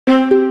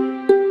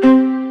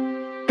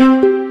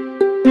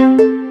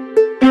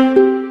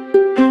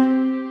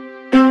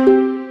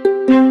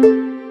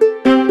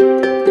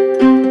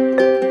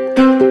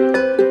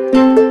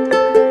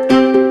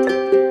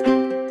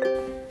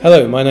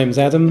my name's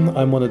Adam.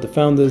 I'm one of the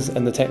founders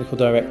and the technical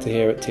director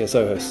here at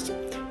TSO Host.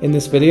 In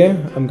this video,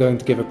 I'm going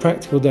to give a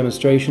practical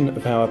demonstration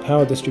of how our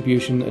power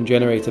distribution and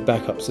generator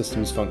backup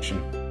systems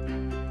function.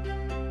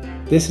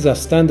 This is our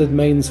standard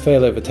mains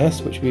failover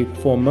test, which we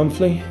perform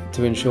monthly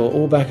to ensure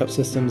all backup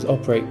systems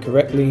operate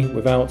correctly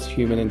without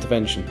human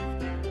intervention.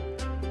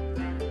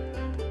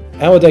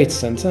 Our data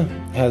center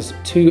has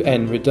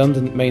 2N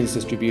redundant mains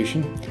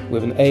distribution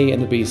with an A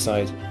and a B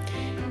side.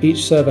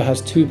 Each server has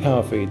 2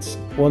 power feeds,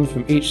 one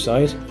from each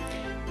side,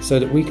 so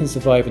that we can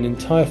survive an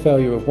entire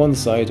failure of one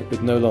side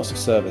with no loss of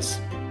service.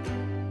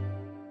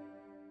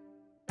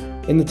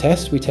 In the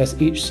test, we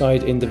test each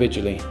side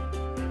individually.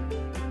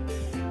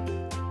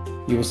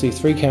 You will see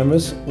 3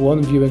 cameras,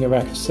 one viewing a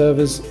rack of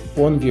servers,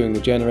 one viewing the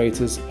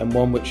generators, and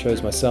one which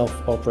shows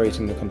myself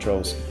operating the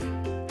controls.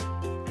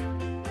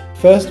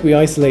 First, we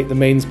isolate the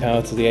mains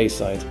power to the A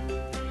side.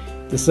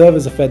 The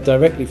servers are fed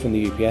directly from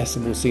the UPS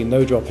and will see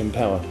no drop in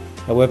power.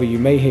 However, you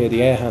may hear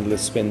the air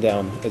handlers spin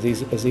down as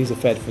these are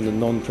fed from the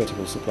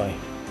non-critical supply.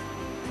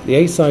 The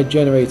A-side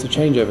generator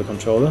changeover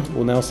controller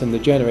will now send the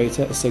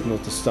generator a signal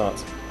to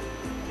start.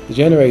 The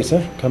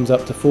generator comes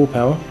up to full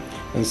power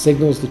and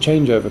signals the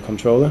changeover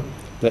controller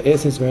that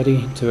it is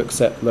ready to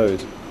accept load.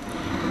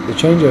 The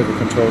changeover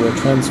controller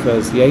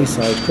transfers the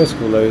A-side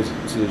critical load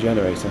to the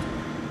generator.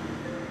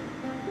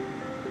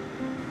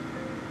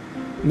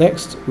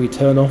 Next, we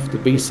turn off the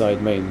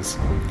B-side mains.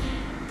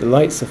 The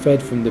lights are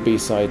fed from the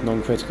B-side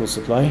non-critical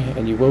supply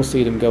and you will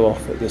see them go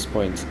off at this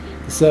point.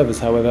 The servers,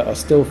 however, are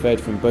still fed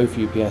from both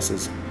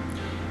UPSs.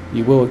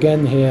 You will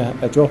again hear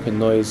a drop in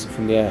noise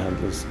from the air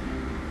handlers.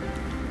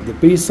 The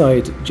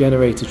B-side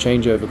generator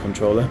changeover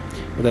controller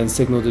will then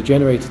signal the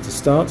generator to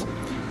start,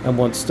 and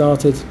once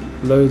started,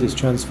 load is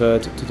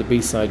transferred to the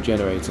B-side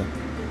generator.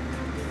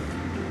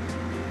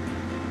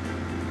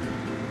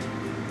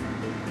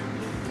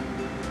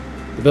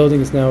 The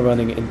building is now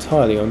running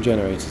entirely on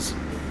generators.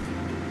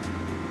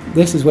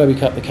 This is where we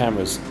cut the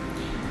cameras.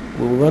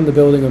 We will run the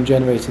building on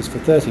generators for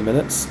 30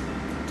 minutes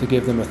to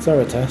give them a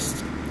thorough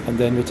test and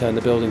then return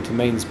the building to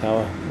mains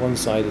power one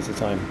side at a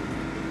time.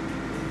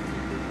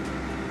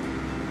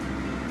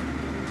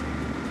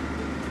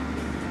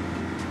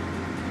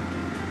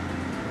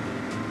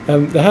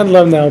 The handle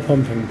I'm now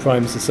pumping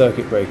primes the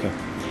circuit breaker.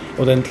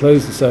 We'll then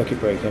close the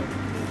circuit breaker.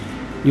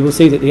 You will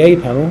see that the A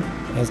panel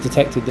has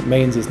detected that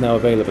mains is now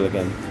available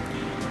again.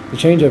 The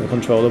changeover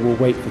controller will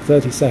wait for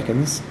 30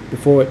 seconds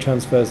before it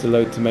transfers the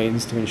load to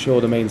mains to ensure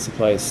the mains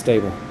supply is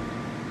stable.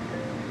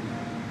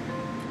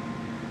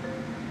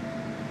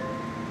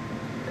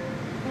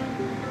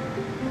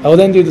 I will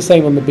then do the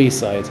same on the B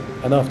side,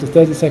 and after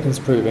 30 seconds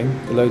proving,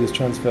 the load is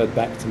transferred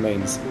back to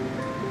mains.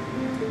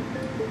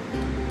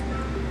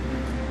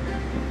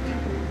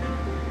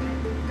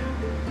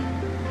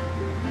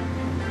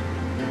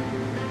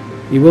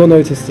 You will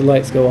notice the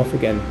lights go off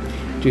again,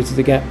 due to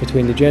the gap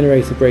between the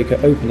generator breaker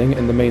opening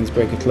and the mains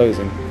breaker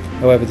closing.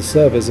 However, the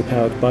servers are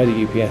powered by the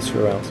UPS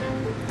throughout.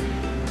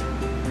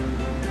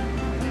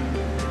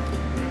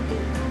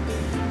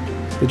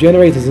 The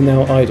generators are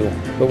now idle,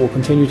 but will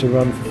continue to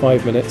run for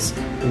 5 minutes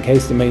in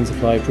case the main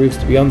supply proves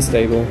to be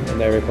unstable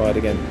and they're required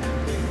again.